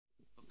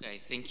Okay,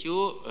 thank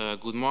you.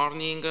 Good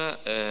morning.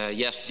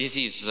 Yes, this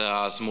is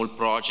a small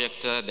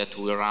project that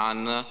we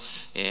run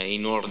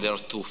in order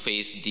to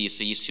face these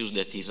issues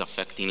that is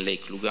affecting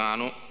Lake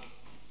Lugano.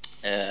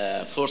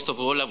 First of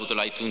all, I would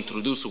like to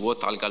introduce what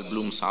algal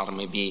blooms are.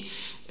 Maybe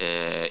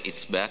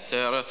it's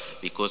better,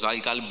 because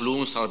algal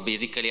blooms are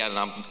basically an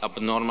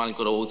abnormal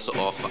growth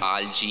of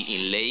algae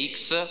in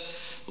lakes.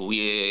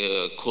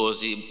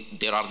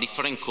 There are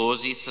different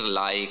causes,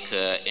 like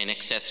an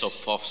excess of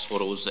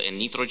phosphorus and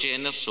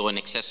nitrogen, so an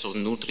excess of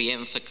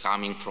nutrients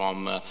coming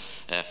from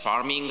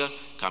farming,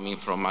 coming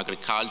from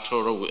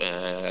agriculture,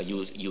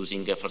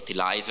 using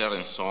fertilizer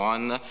and so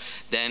on.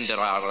 Then there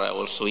are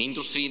also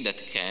industry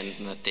that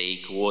can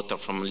take water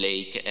from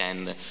lake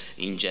and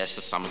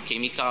ingest some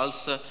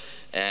chemicals.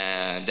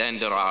 Then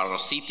there are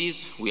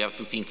cities. We have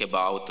to think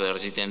about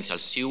residential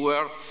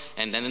sewer,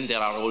 and then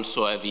there are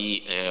also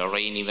heavy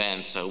rain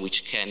events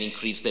which can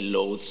increase the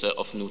loads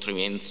of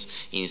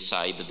nutrients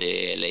inside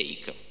the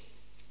lake.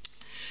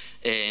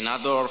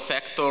 Another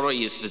factor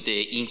is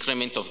the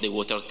increment of the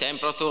water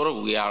temperature.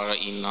 We are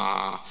in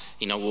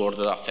a world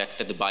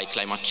affected by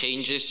climate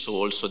changes, so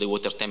also the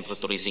water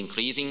temperature is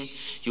increasing.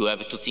 You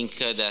have to think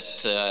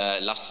that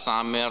last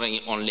summer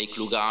on Lake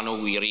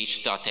Lugano we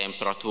reached a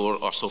temperature,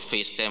 or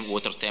surface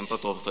water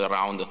temperature of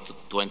around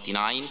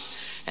 29,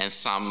 and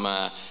some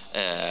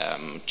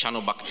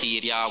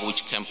Cyanobacteria,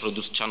 which can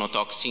produce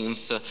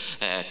cyanotoxins,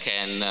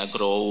 can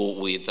grow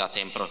with a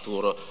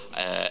temperature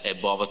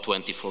above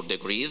 24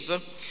 degrees.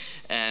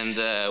 And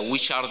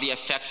which are the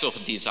effects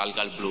of these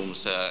algal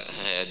blooms?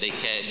 They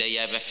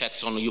have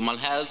effects on human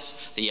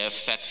health, they have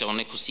effects on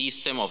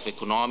ecosystem, of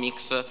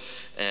economics.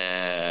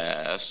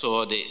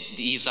 So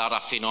these are a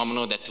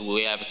phenomenon that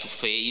we have to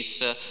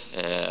face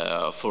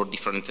for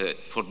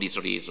these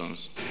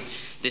reasons.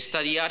 The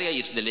study area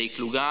is the Lake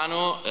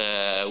Lugano.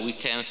 We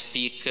can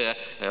speak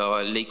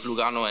Lake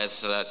Lugano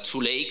as two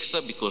lakes,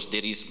 because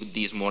there is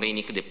this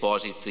morainic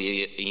deposit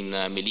in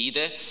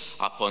Melide.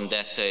 Upon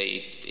that,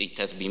 it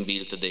has been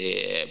built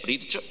the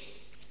bridge.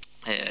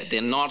 The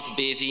North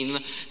Basin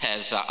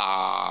has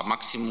a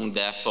maximum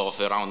depth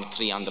of around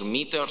 300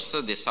 meters.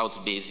 The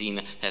South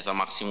Basin has a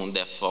maximum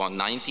depth of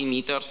 90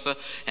 meters,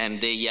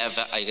 and they have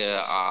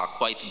a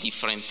quite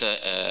different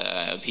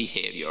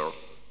behavior.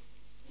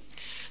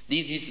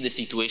 This is the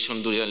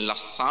situation during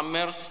last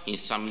summer in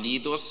some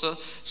Lidos.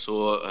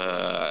 So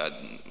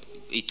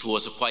it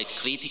was quite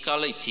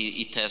critical.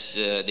 It has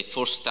the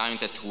first time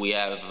that we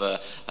have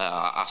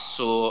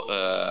so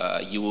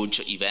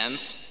huge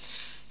events.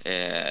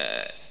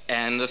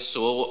 And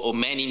so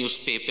many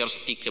newspapers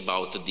speak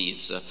about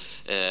this.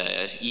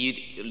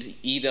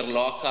 Either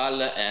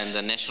local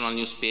and national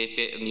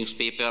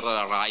newspaper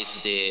raise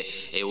the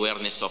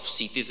awareness of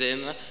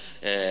citizens.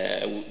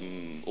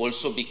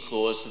 Also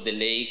because the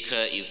lake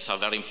is a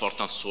very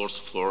important source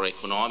for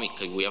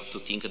economic. We have to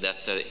think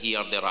that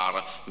here there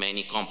are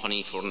many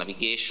companies for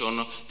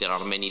navigation, there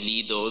are many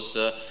lidos.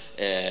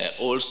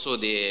 Also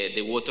the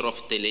water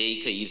of the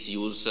lake is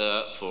used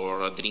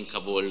for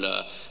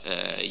drinkable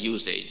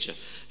usage.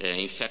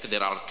 In fact,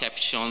 there are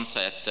captions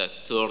at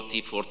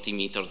 30-40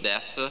 meter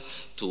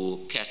depth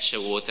to catch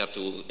water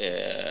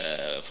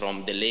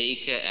from the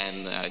lake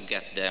and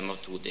get them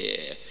to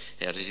the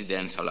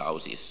residential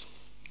houses.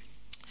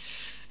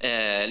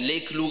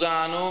 Lake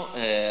Lugano,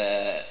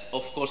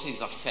 of course,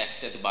 is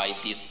affected by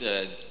these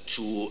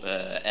two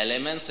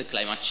elements,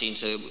 climate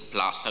change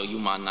plus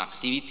human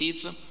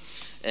activities,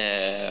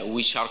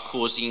 which are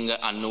causing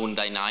unknown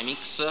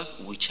dynamics,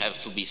 which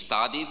have to be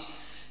studied.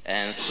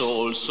 And so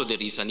also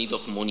there is a need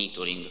of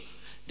monitoring.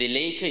 The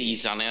lake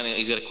is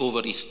in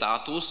recovery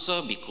status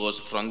because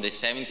from the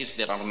 70s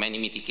there are many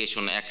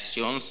mitigation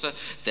actions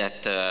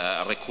that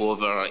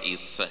recover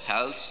its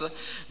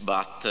health,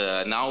 but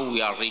now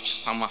we are reached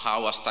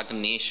somehow a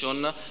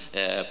stagnation,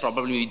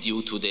 probably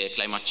due to the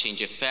climate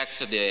change effects.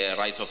 The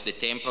rise of the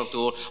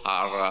temperature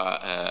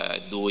are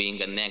doing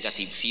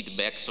negative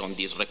feedbacks on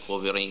this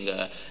recovering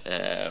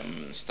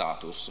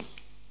status.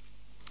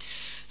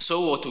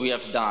 So what we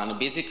have done,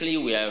 basically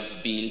we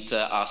have built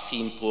a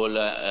simple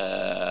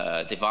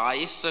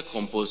device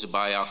composed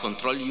by a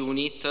control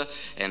unit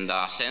and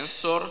a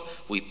sensor.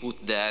 We put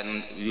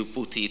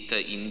it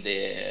in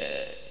the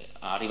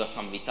Riva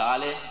San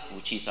Vitale,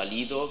 which is a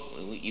lido,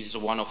 is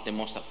one of the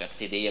most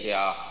affected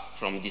area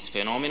from this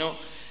phenomenon.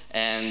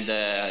 And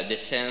the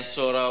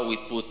sensor, we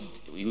put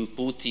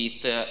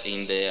it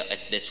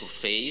at the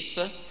surface.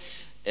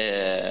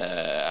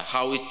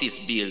 How it is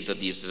built,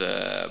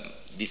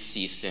 this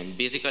system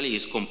basically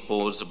is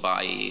composed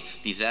by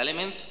these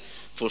elements.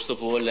 First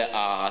of all,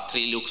 a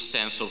Trilux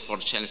sensor from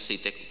Chelsea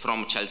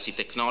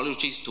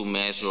Technologies to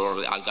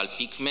measure algal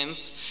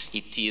pigments.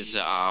 It is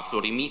a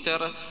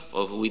fluorimeter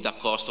with a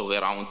cost of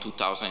around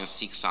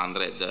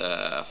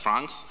 2,600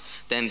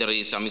 francs. Then there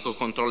is a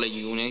microcontroller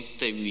unit.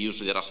 We use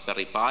the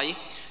Raspberry Pi.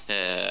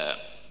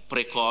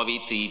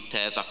 Pre-COVID, it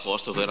has a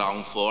cost of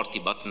around 40,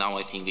 but now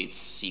I think it's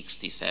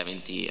 60,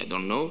 70, I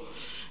don't know.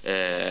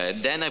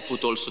 Then I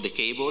put also the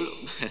cable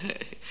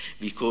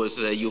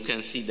because you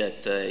can see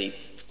that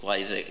it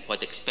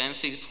quite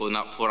expensive,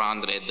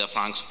 400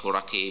 francs for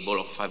a cable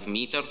of 5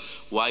 meters.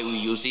 Why we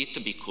use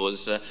it?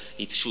 Because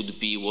it should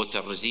be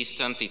water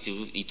resistant,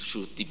 it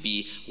should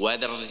be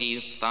weather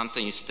resistant,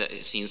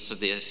 since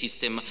the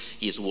system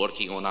is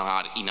working in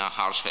a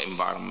harsh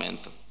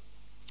environment.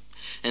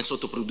 And so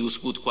to produce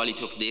good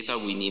quality of data,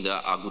 we need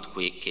a good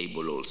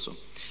cable also.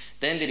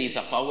 Then there is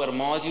a power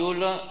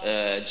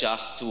module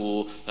just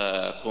to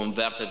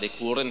convert the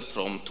current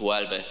from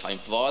 12 and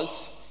 5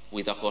 volts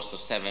with a cost of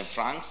 7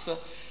 francs.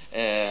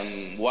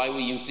 Why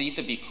we use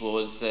it?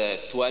 Because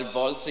 12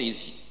 volts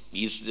is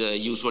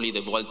usually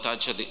the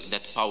voltage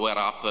that power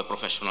up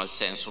professional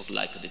sensors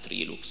like the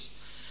Trilux.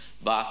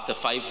 But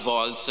 5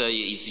 volts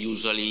is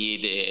usually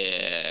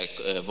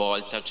the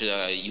voltage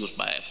used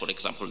by, for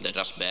example, the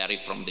Raspberry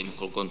from the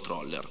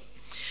microcontroller.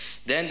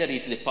 Then there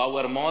is the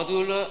power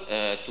module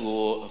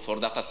for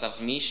data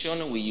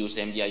transmission. We use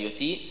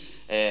MBIoT.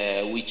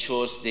 We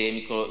chose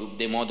the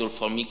module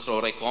for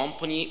MicroRay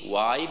company.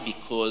 Why?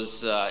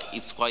 Because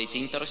it's quite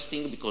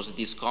interesting, because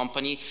this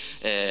company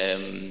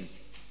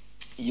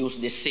use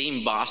the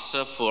same bus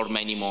for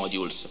many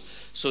modules.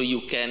 So you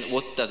can,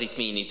 what does it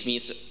mean? It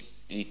means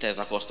it has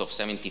a cost of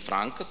 70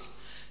 francs.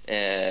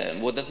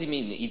 What does it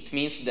mean? It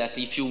means that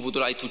if you would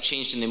like to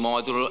change the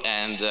module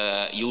and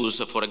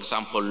use, for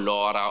example,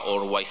 LoRa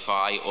or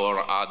Wi-Fi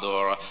or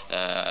other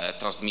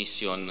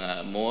transmission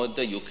mode,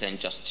 you can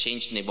just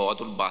change the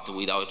module, but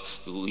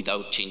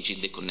without changing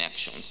the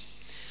connections.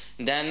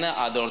 Then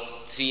other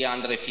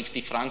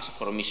 350 francs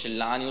for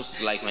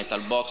miscellaneous, like metal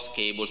box,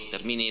 cables,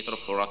 terminator,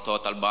 for a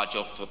total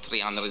budget of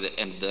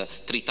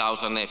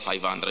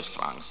 3,500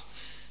 francs.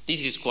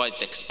 This is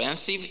quite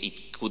expensive,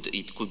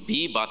 it could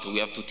be, but we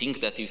have to think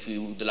that if we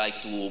would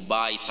like to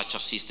buy such a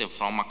system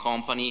from a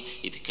company,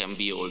 it can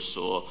be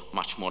also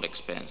much more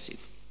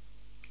expensive.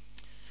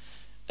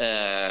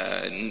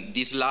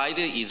 This slide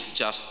is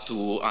just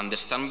to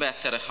understand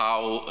better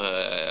how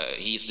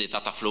is the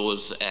data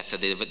flows at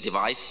the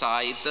device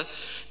side.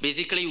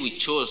 Basically, we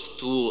chose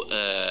to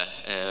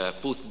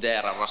put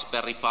there a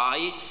Raspberry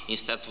Pi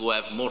instead to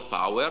have more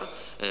power.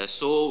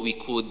 So we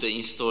could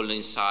install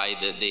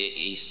inside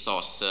the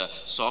SOS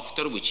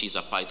software, which is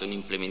a Python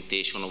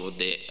implementation of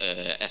the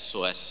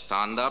SOS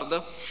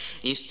standard,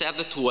 instead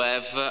to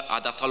have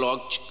a data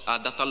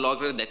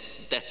logger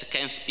that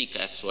can speak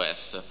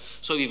SOS.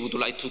 So we would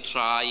like to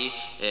try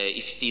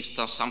if it is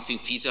something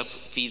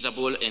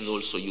feasible and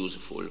also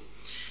useful.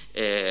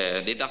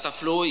 The data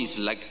flow is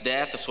like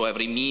that. So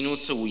every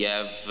minute we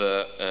have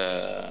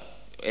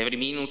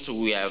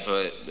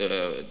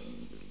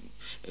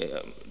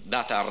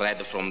data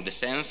read from the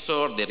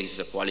sensor. There is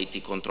a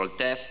quality control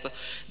test.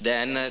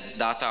 Then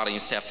data are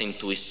inserted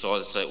into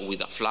SOS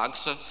with a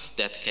flags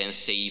that can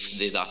say if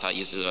the data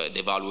is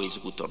the value is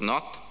good or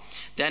not.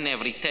 Then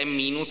every 10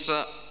 minutes.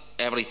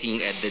 Everything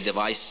at the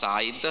device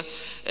side,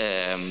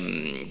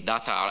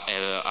 data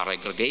are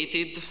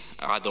aggregated,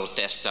 other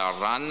tests are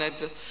run,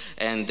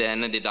 and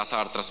then the data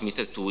are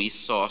transmitted to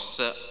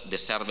SOS, the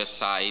server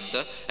side,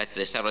 at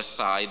the server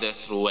side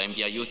through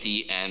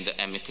MBIoT and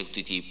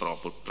MQTT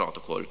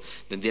protocol.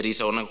 Then there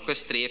is an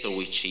orchestrator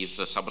which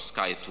is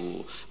subscribed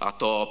to a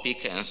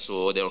topic, and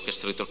so the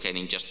orchestrator can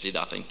ingest the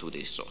data into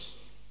the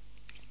SOS.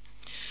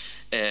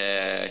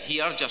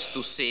 Here, just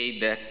to say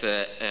that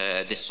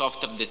the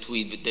software that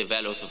we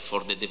developed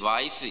for the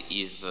device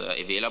is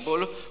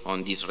available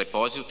on this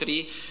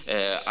repository.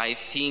 I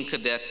think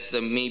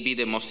that maybe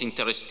the most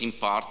interesting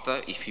part,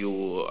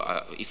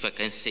 if I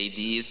can say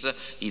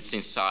this, it's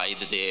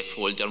inside the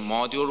folder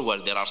module, where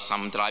there are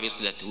some drivers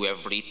that we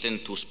have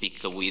written to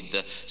speak with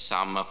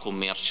some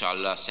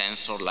commercial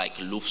sensor, like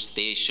Louvre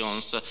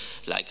stations,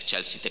 like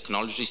Chelsea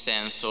Technology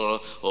sensor,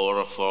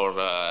 or for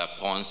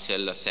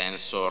Poncel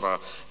sensor,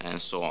 and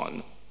so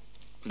on.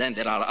 Then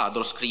there are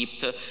other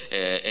scripts,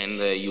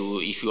 and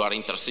if you are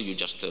interested, you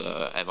just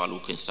have a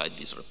look inside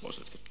this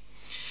repository.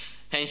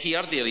 And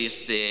here there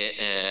is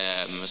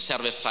the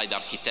server-side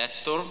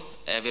architecture.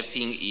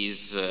 Everything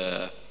is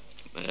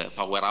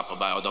powered up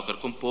by a Docker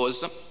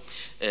Compose.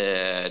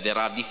 There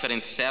are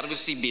different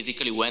services.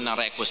 Basically, when a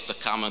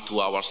request comes to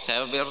our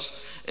servers,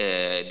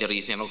 there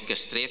is an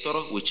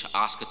orchestrator which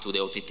asks to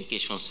the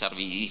authentication service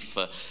if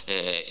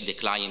the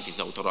client is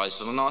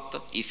authorized or not.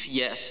 If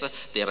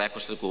yes, the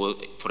request goes,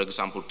 for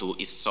example, to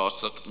its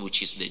source,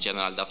 which is the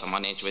general data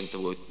management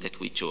that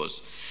we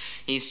chose.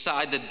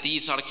 Inside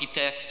this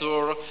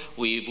architecture,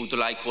 we would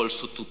like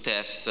also to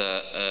test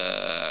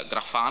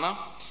Grafana.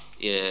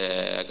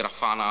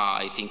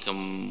 Grafana, I think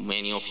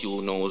many of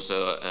you knows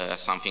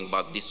something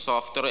about this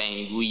software,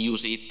 and we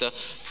use it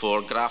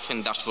for graph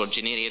and dashboard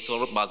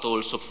generator, but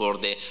also for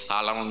the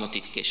alarm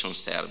notification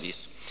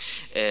service.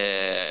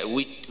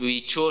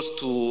 We chose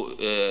to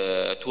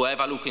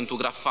have a look into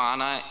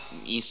Grafana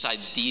inside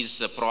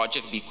this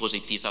project because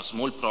it is a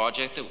small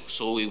project,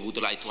 so we would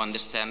like to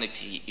understand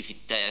if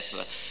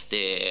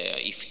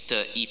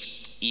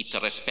it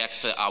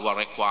respects our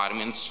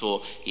requirements,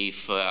 so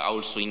if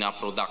also in a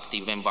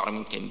productive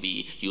environment can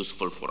be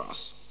useful for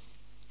us.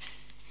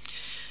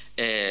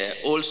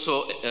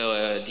 Also,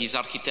 this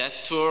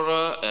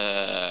architecture,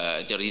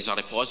 there is a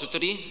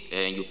repository,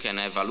 you can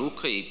have a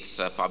look, it's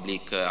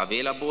public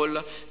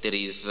available. There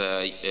is,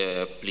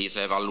 please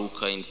have a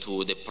look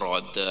into the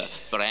prod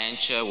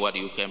branch where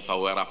you can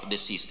power up the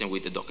system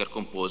with the Docker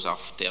Compose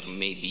after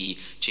maybe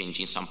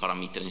changing some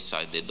parameter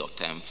inside the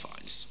 .m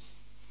files.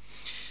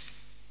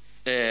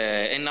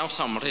 And now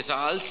some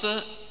results.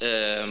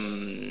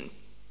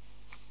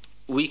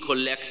 We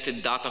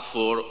collected data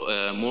for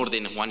more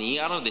than 1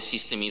 year. The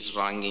system is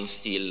running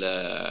still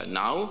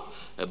now,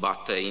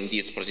 but in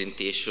this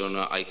presentation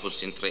I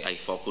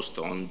focused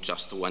on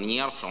just 1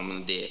 year,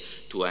 from the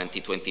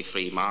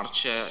 2023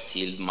 March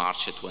till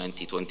March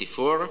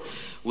 2024.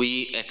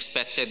 We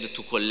expected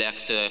to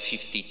collect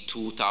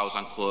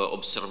 52,000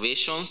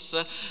 observations,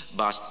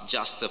 but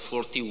just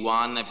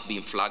 41 have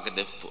been flagged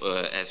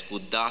as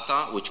good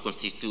data, which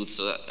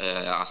constitutes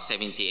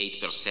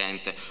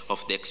 78%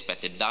 of the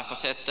expected data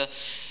set.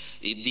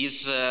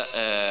 This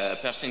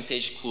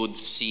percentage could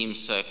seem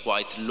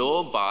quite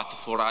low, but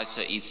for us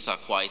it's a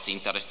quite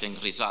interesting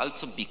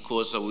result,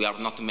 because we are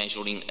not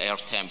measuring air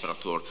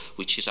temperature,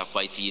 which is a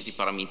quite easy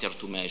parameter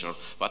to measure,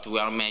 but we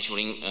are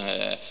measuring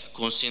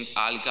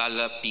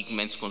algal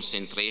pigments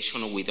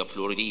concentration with a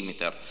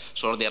fluorimeter.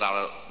 So there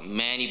are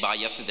many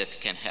biases that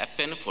can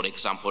happen. For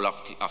example,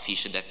 a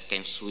fish that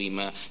can swim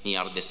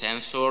near the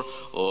sensor,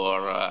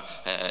 or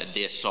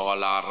the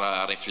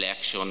solar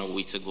reflection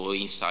which go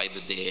inside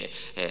the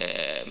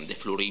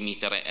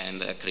fluorimeter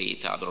and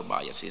create other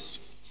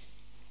biases.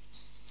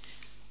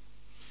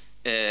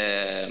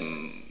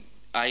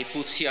 I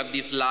put here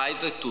this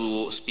slide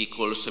to speak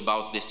also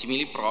about the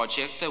Simile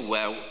project,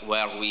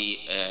 where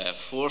we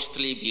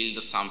firstly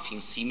build something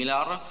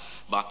similar,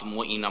 but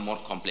in a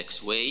more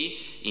complex way.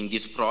 In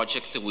this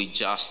project, we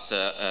just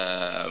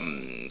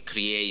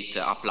create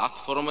a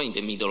platform in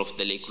the middle of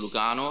the Lake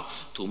Lugano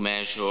to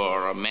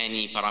measure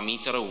many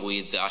parameters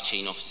with a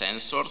chain of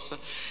sensors.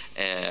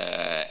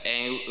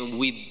 And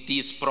with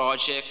this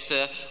project,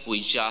 we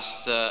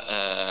just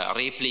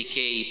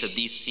replicate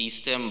this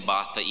system,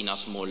 but in a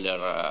smaller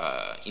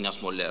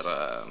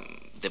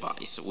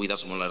device, with a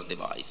smaller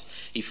device.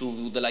 If you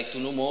would like to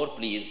know more,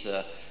 please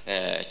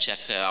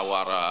check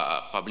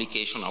our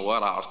publication,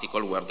 our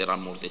article, where there are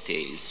more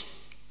details.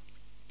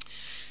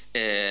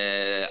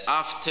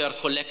 After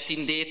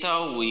collecting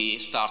data, we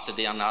started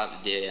the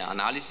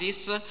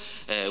analysis.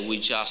 We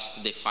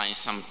just define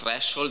some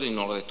threshold in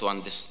order to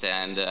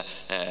understand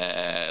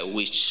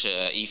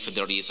if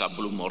there is a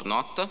bloom or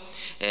not.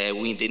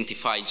 We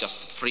identify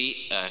just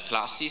 3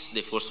 classes.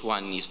 The first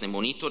one is the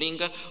monitoring,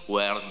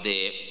 where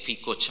the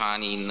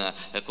phycocyanin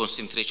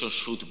concentration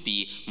should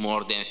be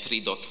more than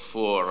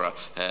 3.4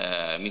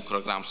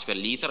 micrograms per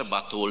liter,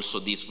 but also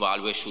this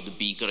value should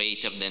be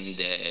greater than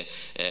the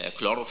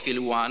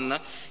chlorophyll one.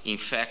 In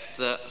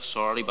fact,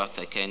 sorry, but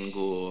I can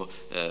go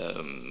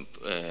in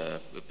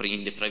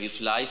the previous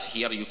slides.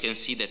 Here you can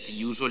see that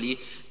usually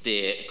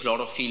the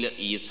chlorophyll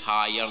is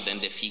higher than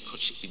the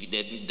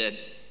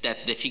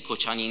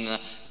phycocyanin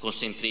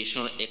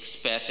concentration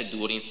expected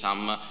during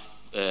some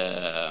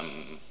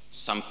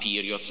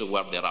periods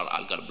where there are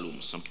algal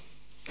blooms.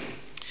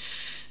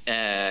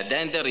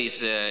 Then there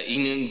is,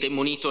 in the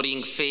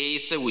monitoring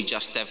phase, we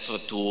just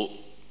have to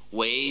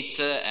wait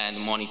and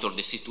monitor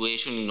the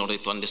situation in order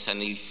to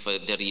understand if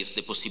there is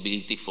the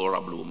possibility for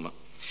a bloom.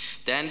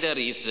 Then there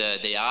is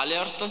the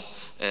alert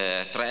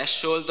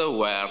threshold,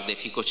 where the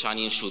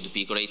phycocyanin should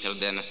be greater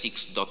than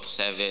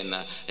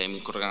 6.7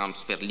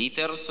 micrograms per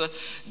liter.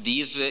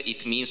 This,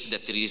 it means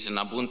that there is an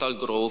abundant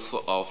growth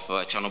of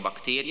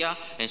Cyanobacteria,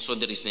 and so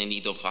there is the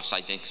need of a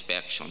site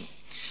inspection.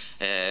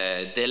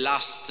 The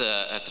last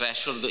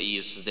threshold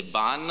is the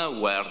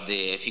ban, where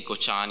the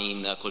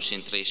phycocyanin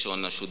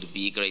concentration should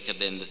be greater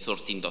than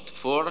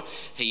 13.4.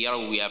 Here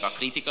we have a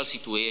critical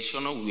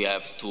situation. We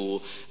have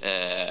to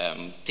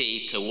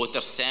take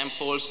water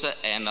samples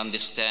and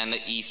understand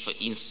if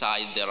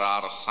inside there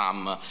are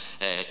some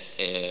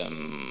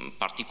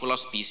particular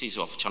species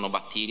of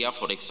Cyanobacteria,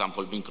 for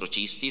example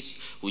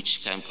Microcystis,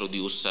 which can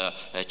produce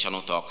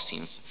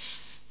cyanotoxins.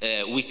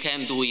 We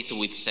can do it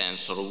with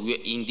sensor.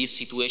 In this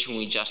situation,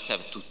 we just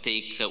have to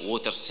take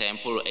water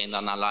sample and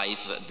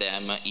analyze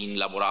them in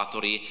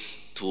laboratory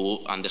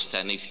to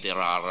understand if there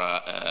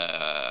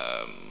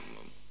are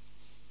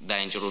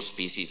dangerous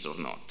species or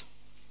not.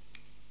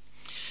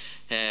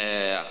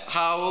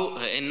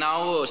 And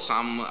now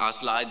a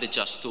slide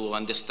just to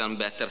understand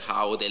better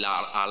how the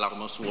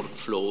alarms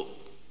workflow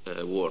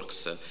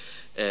works.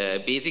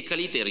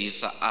 Basically, there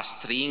is a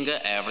string,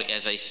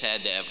 as I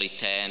said, every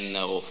 10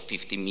 or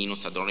 15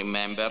 minutes, I don't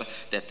remember,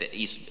 that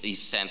is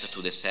sent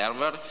to the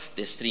server.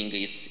 The string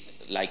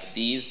is like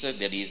this.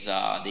 There is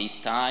a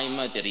date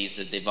time, there is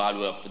the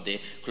value of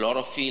the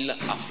chlorophyll,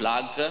 a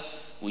flag,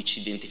 which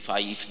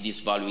identifies if this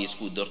value is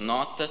good or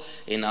not,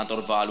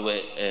 another value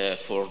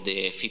for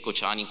the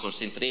phycocyanin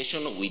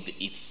concentration with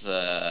its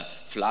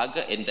flag,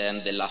 and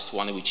then the last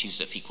one, which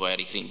is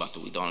phycoerythrin, but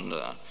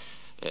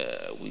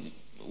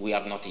we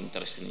are not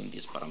interested in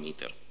this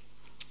parameter.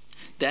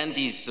 Then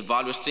this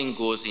value string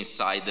goes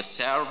inside the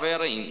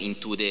server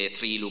into the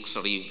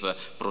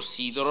 3LuxRiv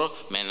procedure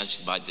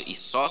managed by the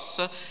SOS,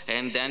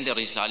 and then there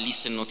is a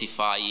listen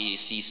notify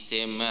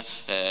system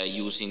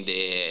using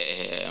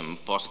the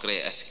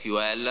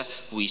PostgreSQL,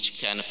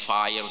 which can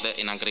fire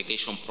an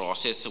aggregation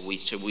process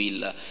which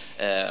will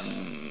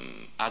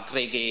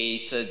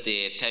aggregate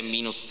the 10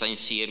 minutes time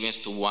series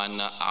to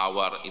 1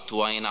 hour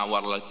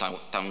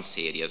time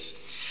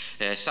series.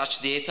 Such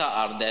data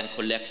are then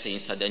collected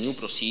inside a new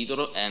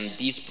procedure, and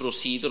this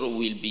procedure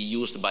will be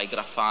used by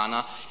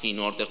Grafana in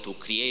order to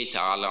create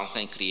alarms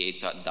and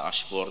create a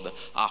dashboard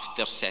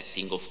after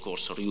setting, of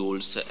course,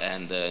 rules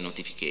and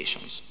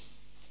notifications.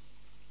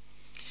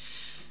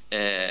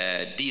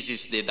 This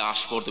is the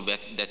dashboard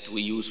that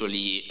we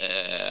usually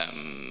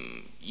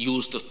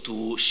used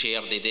to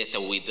share the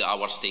data with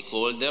our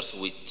stakeholders,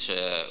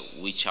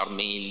 which are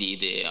mainly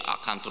the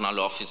cantonal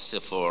office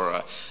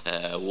for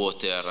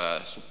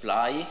water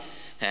supply.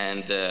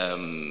 And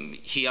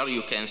here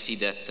you can see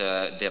that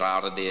there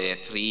are the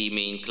 3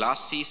 main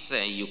classes,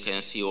 and you can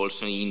see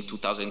also in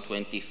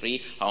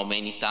 2023 how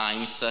many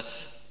times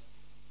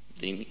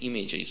the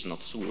image is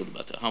not so good,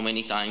 but how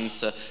many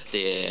times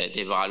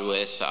the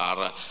values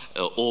are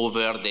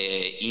over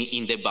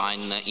in the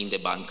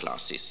bind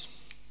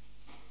classes.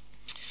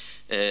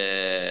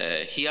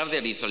 Here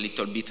there is a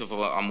little bit of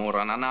more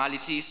an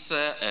analysis.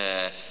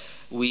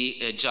 We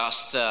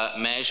just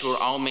measure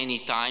how many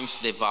times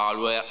the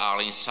values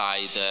are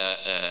inside,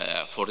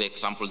 for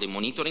example, the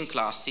monitoring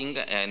classing,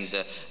 and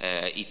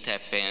it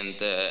happened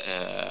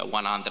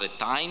 100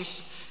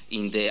 times.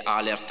 In the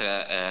alert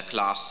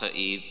class,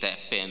 it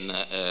happened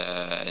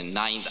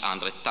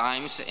 900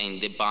 times, and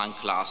the bind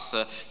class,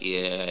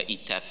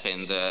 it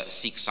happened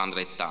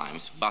 600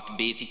 times. But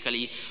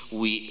basically,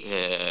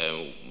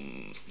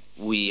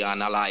 we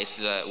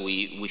analyzed,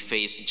 we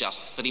faced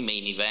just 3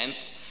 main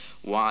events,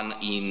 one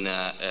in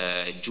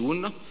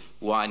June,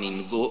 one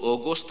in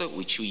August,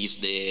 which is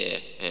the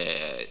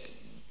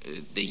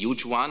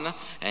huge one,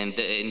 and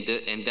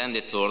then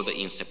the third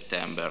in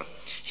September.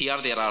 Here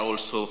there are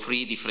also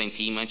 3 different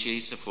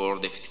images for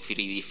the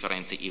 3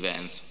 different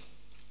events.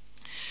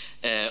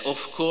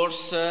 Of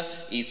course,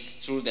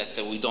 it's true that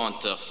we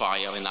don't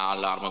fire an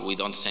alarm, we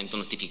don't send a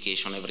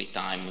notification every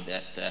time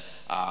that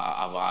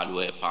a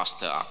value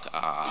passed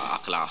a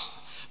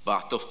class.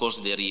 But of course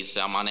there is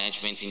a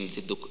management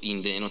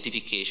in the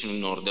notification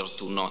in order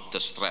to not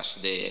stress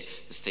the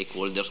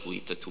stakeholders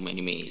with too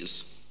many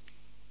mails.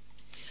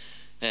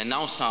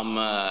 Now some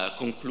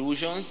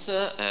conclusions.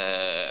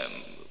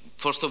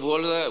 First of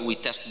all, we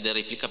test the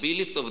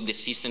replicability of the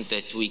system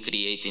that we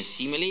create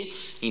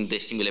in the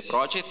Simile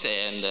project,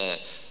 and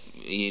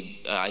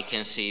I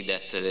can say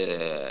that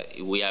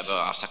we have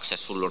a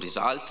successful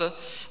result.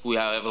 We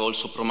have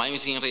also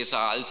promising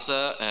results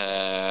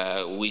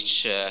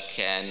which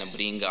can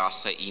bring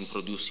us in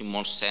producing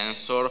more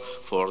sensor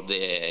for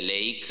the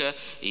lake,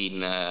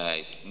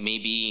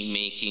 maybe in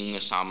making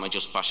some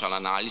geospatial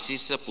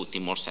analysis,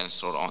 putting more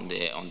sensor on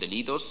the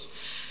leaders.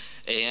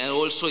 And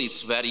also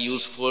it's very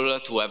useful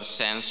to have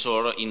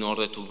sensor in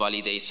order to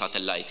validate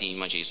satellite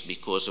images,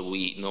 because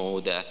we know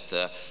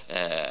that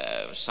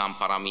some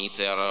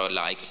parameter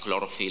like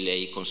chlorophyll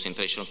A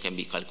concentration can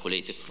be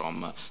calculated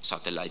from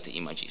satellite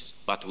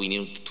images, but we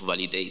need to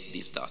validate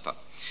this data.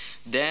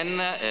 Then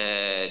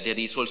there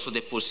is also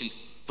the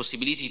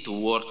possibility to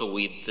work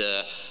with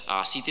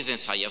a citizen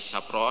science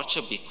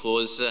approach,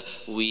 because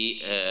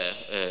we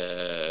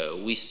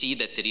see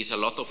that there is a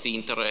lot of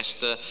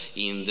interest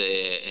in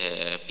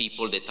the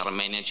people that are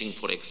managing,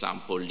 for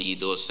example,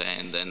 LIDOS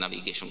and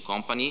navigation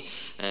company.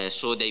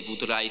 So they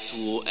would like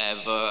to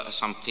have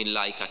something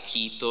like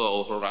acute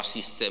or a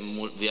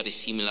system very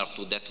similar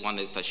to that one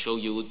that I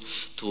showed you,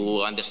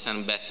 to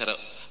understand better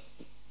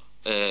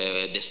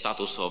the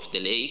status of the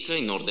lake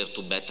in order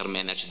to better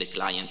manage the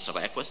client's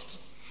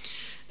requests.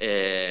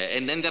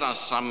 And then there are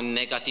some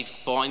negative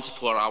points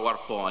for our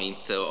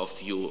point of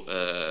view.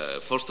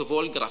 First of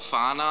all,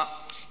 Grafana,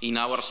 in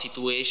our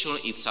situation,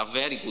 it's a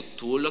very good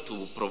tool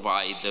to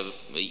provide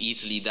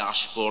easily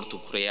dashboard to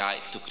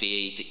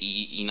create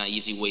in an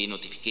easy way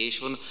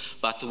notification.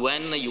 But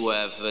when you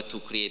have to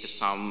create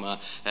some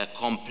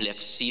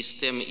complex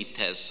system, it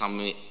has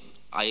some.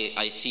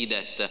 I see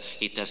that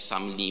it has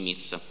some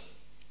limits.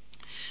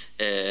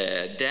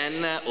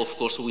 Then, of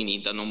course, we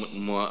need a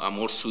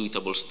more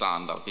suitable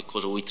standard,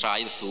 because we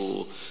tried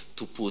to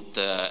put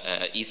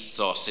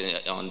SOS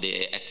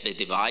at the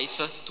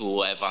device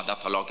to have a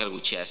data logger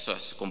which is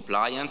SOS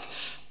compliant,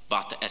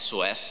 but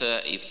SOS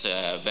it's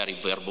very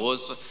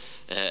verbose,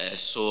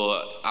 so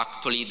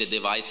actually the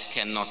device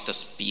cannot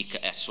speak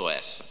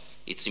SOS.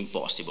 It's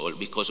impossible,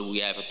 because we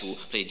have to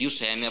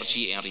reduce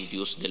energy and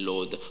reduce the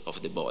load of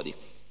the body.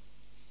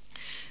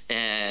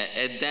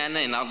 And then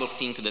another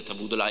thing that I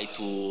would like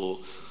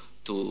to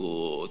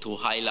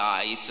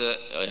highlight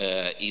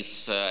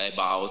is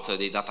about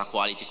the data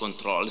quality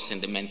controls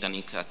and the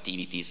maintenance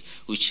activities,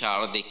 which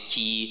are the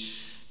key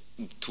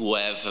to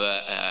have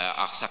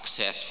a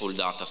successful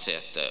data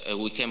set.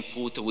 We can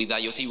put, with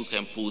IoT, we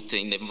can put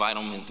in the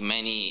environment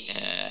many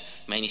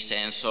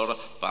sensors,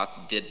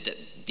 but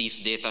this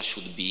data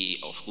should be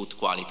of good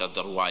quality,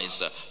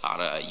 otherwise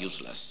are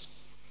useless.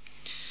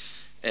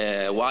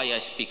 Why I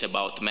speak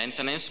about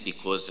maintenance?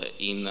 Because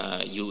in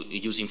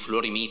using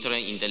fluorimeter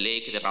in the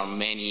lake, there are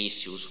many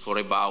issues. For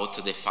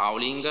about the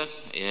fouling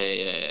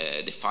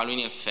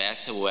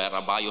effect, where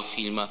a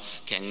biofilm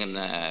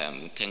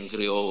can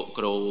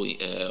grow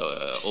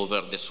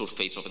over the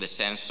surface of the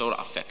sensor,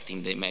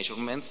 affecting the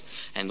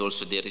measurements. And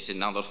also there is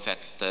another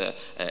effect,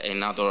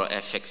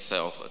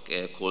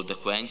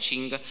 called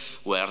quenching,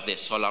 where the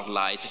solar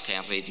light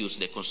can reduce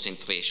the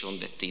concentration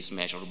that is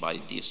measured by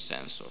this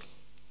sensor.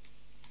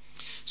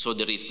 So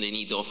there is the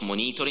need of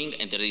monitoring,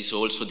 and there is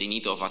also the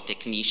need of a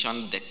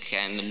technician that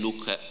can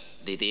look at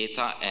the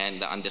data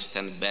and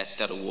understand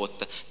better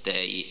what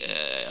they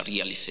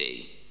really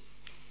say.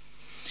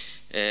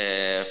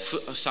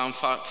 Some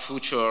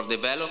future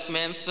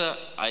developments,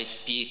 I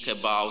speak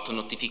about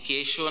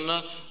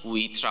notification.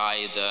 We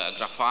tried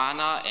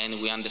Grafana, and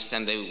we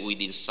understand that we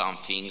did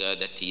something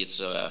that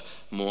is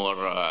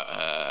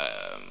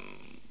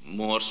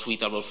more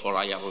suitable for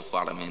higher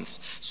requirements.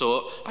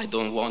 So I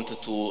don't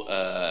want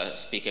to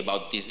speak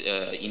about this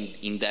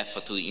in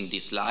depth in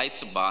these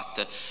slides,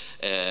 but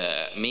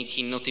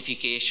making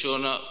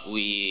notification,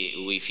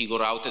 we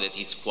figure out that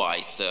it's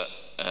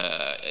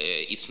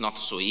it's not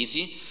so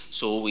easy.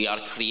 So we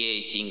are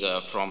creating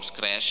from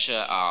scratch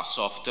a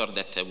software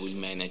that will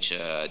manage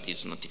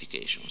these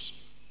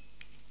notifications.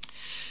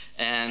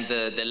 And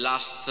the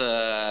last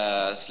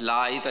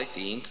slide, I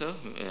think,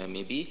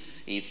 maybe,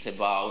 it's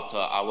about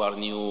our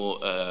new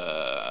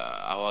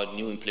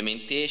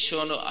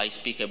implementation. I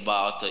speak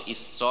about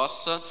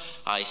SOS.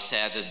 I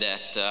said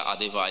that a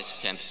device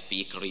can't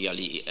speak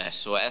really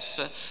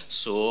SOS,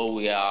 so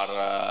we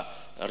are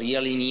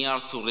really near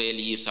to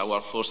release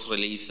our first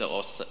release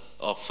of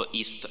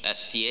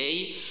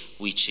STA,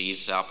 which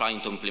is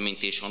applying to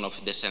implementation of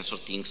the Sensor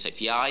Things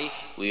API.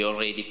 We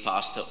already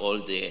passed all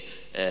the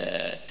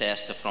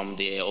tests from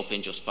the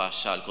Open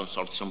Geospatial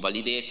Consortium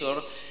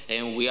validator,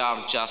 and we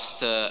are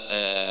just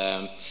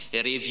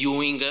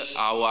reviewing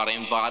our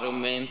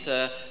environment,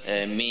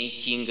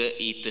 making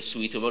it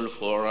suitable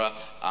for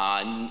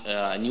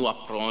a new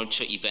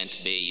approach,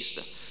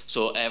 event-based.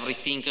 So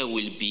everything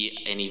will be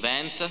an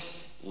event,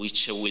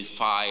 which will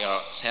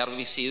fire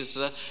services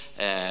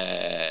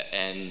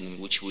and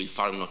which will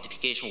fire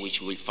notification,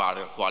 which will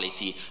fire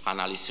quality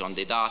analysis on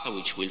the data,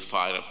 which will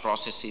fire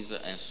processes,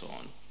 and so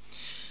on.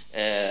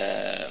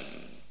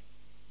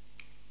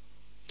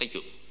 Thank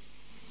you.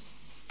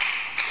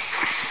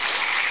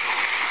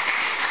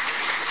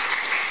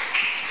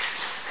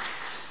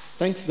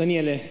 Thanks,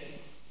 Daniele.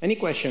 Any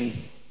question?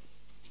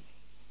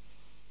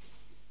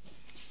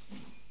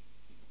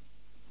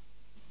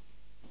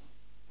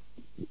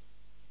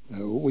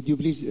 Would you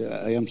please,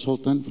 I am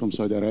Sultan from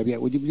Saudi Arabia.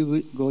 Would you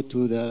please go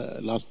to the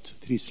last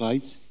 3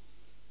 slides,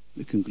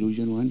 the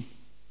conclusion one?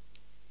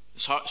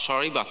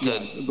 Sorry, but...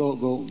 Yeah,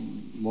 go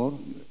more,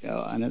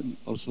 and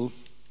also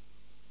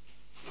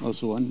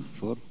one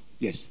for,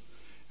 yes.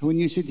 When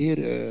you said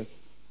here,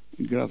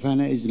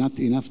 Grafana is not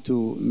enough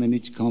to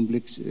manage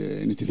complex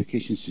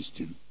notification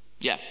system.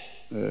 Yeah.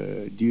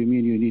 Do you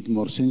mean you need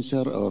more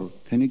sensor, or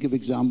can you give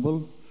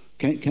example?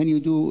 Can you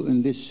do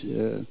in this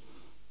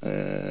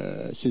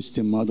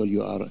system model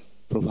you are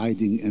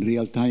providing in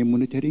real-time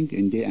monitoring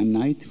in day and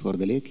night for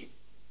the lake?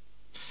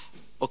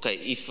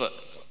 Okay,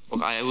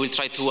 I will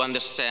try to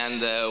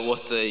understand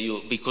what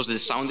because the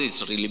sound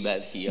is really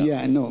bad here.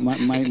 Yeah, no,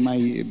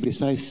 my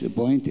precise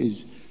point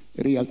is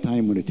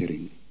real-time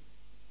monitoring.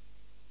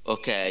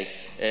 Okay,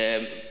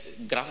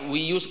 we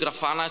use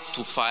Grafana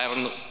to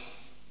fire...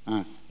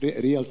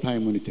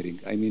 real-time monitoring,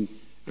 I mean...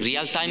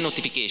 Real-time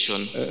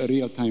notification.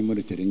 Real-time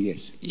monitoring,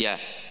 yes. Yeah,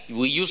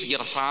 we use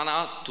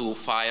Grafana to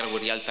fire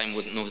real-time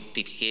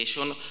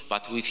notification,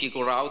 but we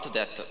figure out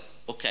that,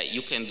 okay,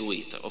 you can do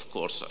it, of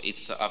course,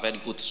 it's a very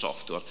good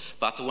software,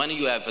 but when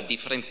you have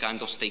different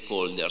kind of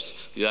stakeholders,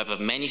 you have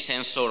many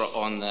sensors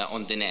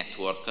on the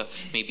network,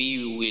 maybe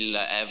you will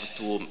have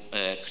to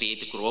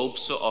create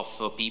groups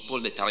of people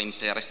that are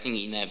interested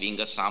in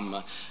having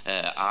some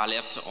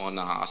alerts on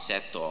a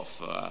set of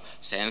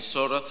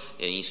sensors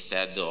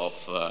instead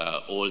of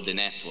all the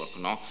network,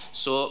 no?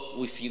 So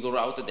we figure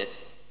out that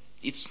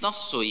it's not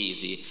so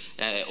easy.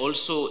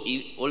 Also,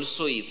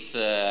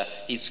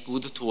 it's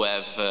good to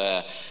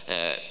have.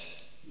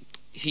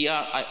 Here,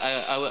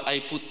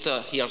 I put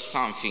here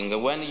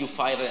something. When you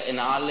fire an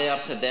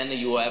alert, then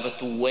you have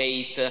to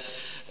wait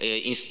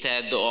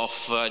instead of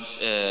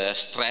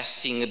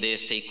stressing the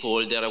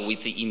stakeholder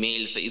with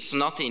emails. It's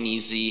not an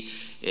easy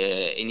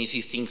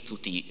thing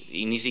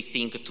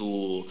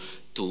to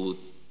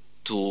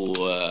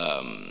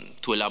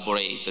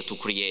elaborate, to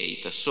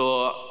create.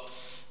 So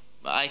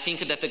I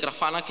think that the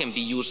Grafana can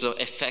be used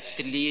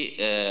effectively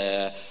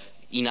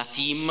in a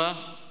team,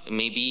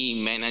 maybe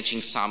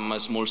managing some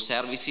small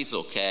services,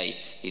 okay,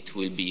 it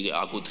will be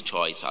a good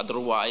choice.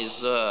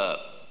 Otherwise,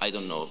 I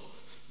don't know.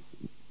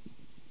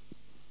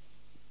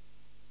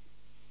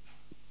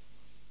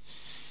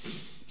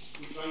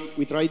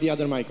 we tried the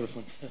other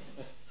microphone.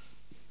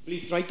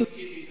 Please try to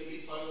keep it a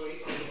bit far away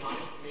from the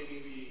mouth. Maybe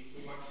we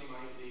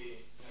maximize the...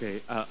 Okay,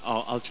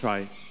 I'll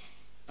try.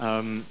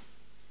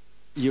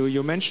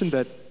 You mentioned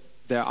that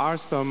there are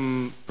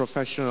some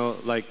professional,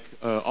 like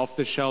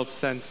off-the-shelf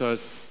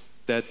sensors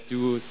that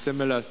do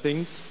similar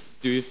things.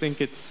 Do you think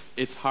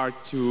it's hard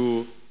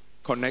to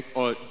connect,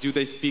 or do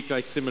they speak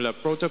like similar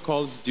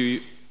protocols?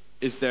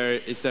 Is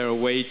there a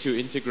way to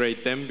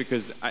integrate them?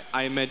 Because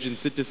I imagine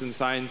citizen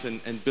science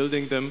and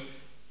building them,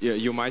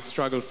 you might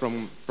struggle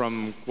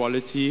from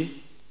quality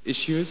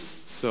issues.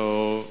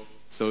 So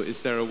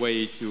is there a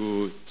way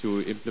to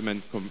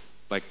implement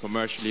like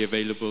commercially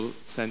available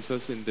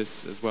sensors in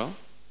this as well?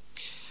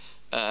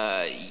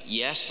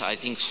 Yes, I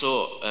think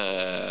so.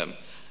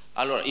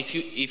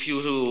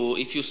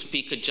 If you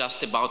speak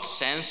just about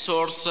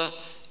sensors,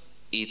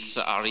 it's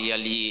a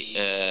really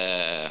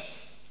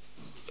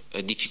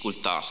a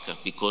difficult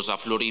task, because a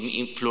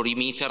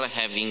fluorimeter,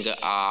 having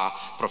a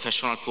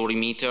professional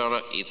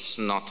fluorimeter, it's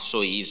not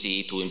so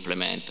easy to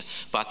implement.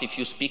 But if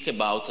you speak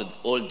about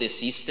all the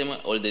system,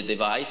 all the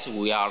device,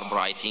 we are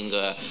writing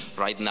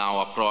right now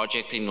a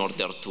project in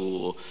order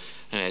to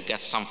get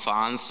some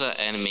funds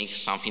and make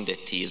something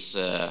that is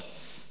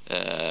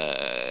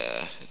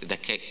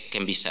that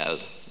can be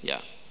sold.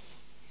 Yeah.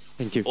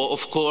 Thank you.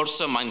 Of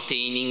course,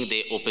 maintaining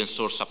the open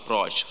source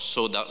approach.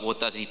 So that, what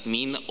does it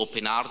mean?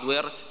 Open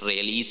hardware,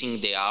 releasing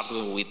the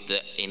hardware with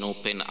an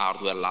open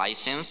hardware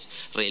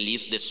license,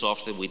 release the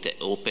software with the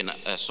open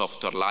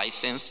software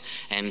license,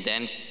 and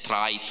then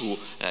try to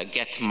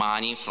get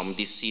money from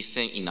this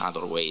system in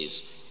other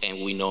ways.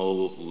 And we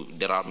know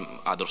there are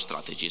other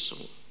strategies.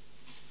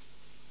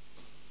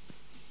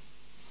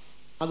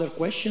 Other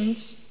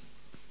questions?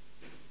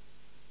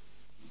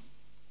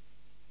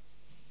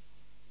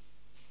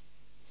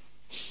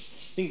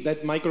 I think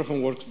that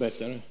microphone works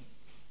better.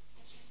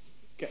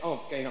 Okay, oh,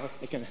 okay,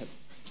 I can help.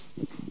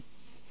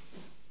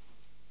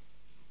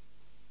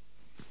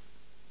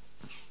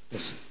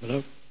 Yes,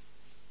 hello.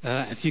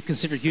 Have you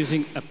considered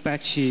using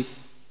Apache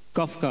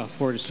Kafka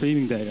for the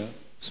streaming data?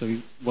 So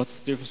what's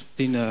the difference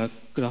between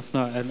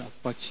Grafana and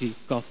Apache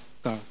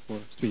Kafka for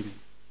streaming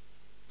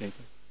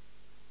data?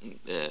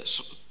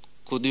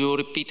 Could you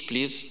repeat,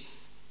 please?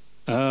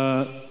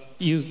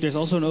 There's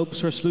also an open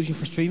source solution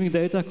for streaming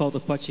data called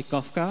Apache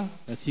Kafka.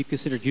 Have you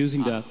considered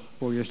using that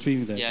for your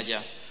streaming data?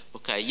 Yeah.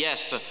 Okay.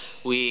 Yes,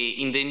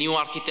 in the new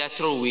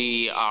architecture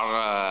we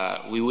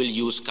will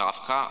use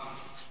Kafka.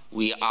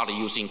 We are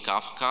using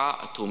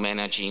Kafka to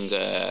managing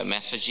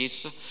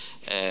messages.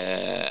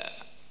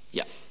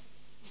 Yeah.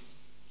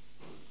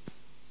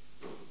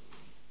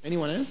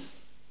 Anyone else?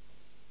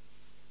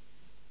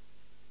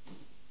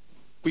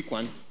 Quick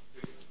one.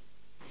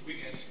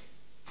 Quick answer.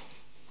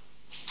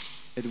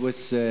 It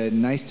was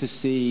nice to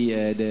see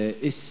the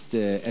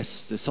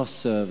SOS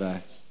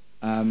server.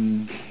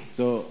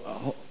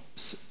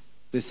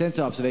 The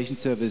sensor observation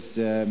service,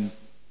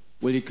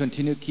 will you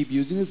continue to keep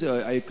using this,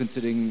 or are you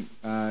considering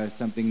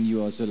something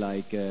new also,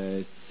 like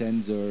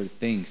sensor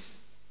things?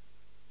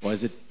 Or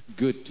is it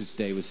good to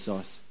stay with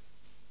SOS?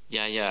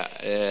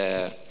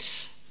 Yeah.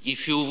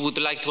 If you would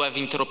like to have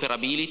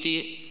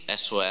interoperability,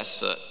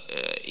 SOS,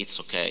 it's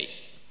okay.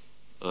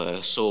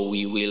 So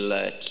we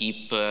will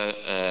keep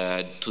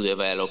to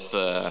develop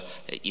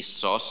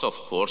SOS, of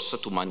course,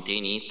 to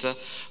maintain it,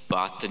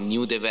 but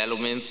new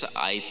developments,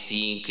 I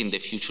think, in the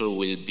future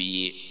will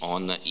be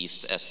on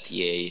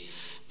STA,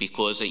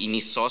 because in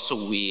SOS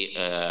we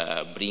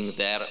bring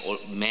there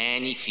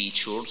many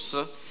features,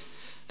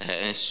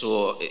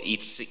 so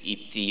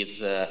it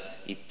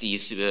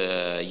is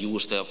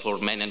used for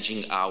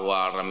managing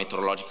our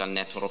meteorological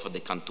network of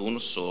the canton.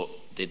 So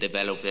the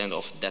development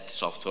of that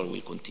software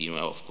will continue,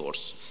 of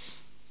course.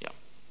 Yeah.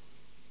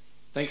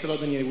 Thanks a lot,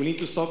 Daniele. We need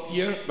to stop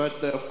here,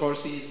 but of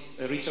course he's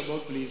reachable.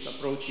 Please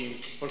approach him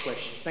for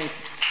questions.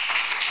 Thanks.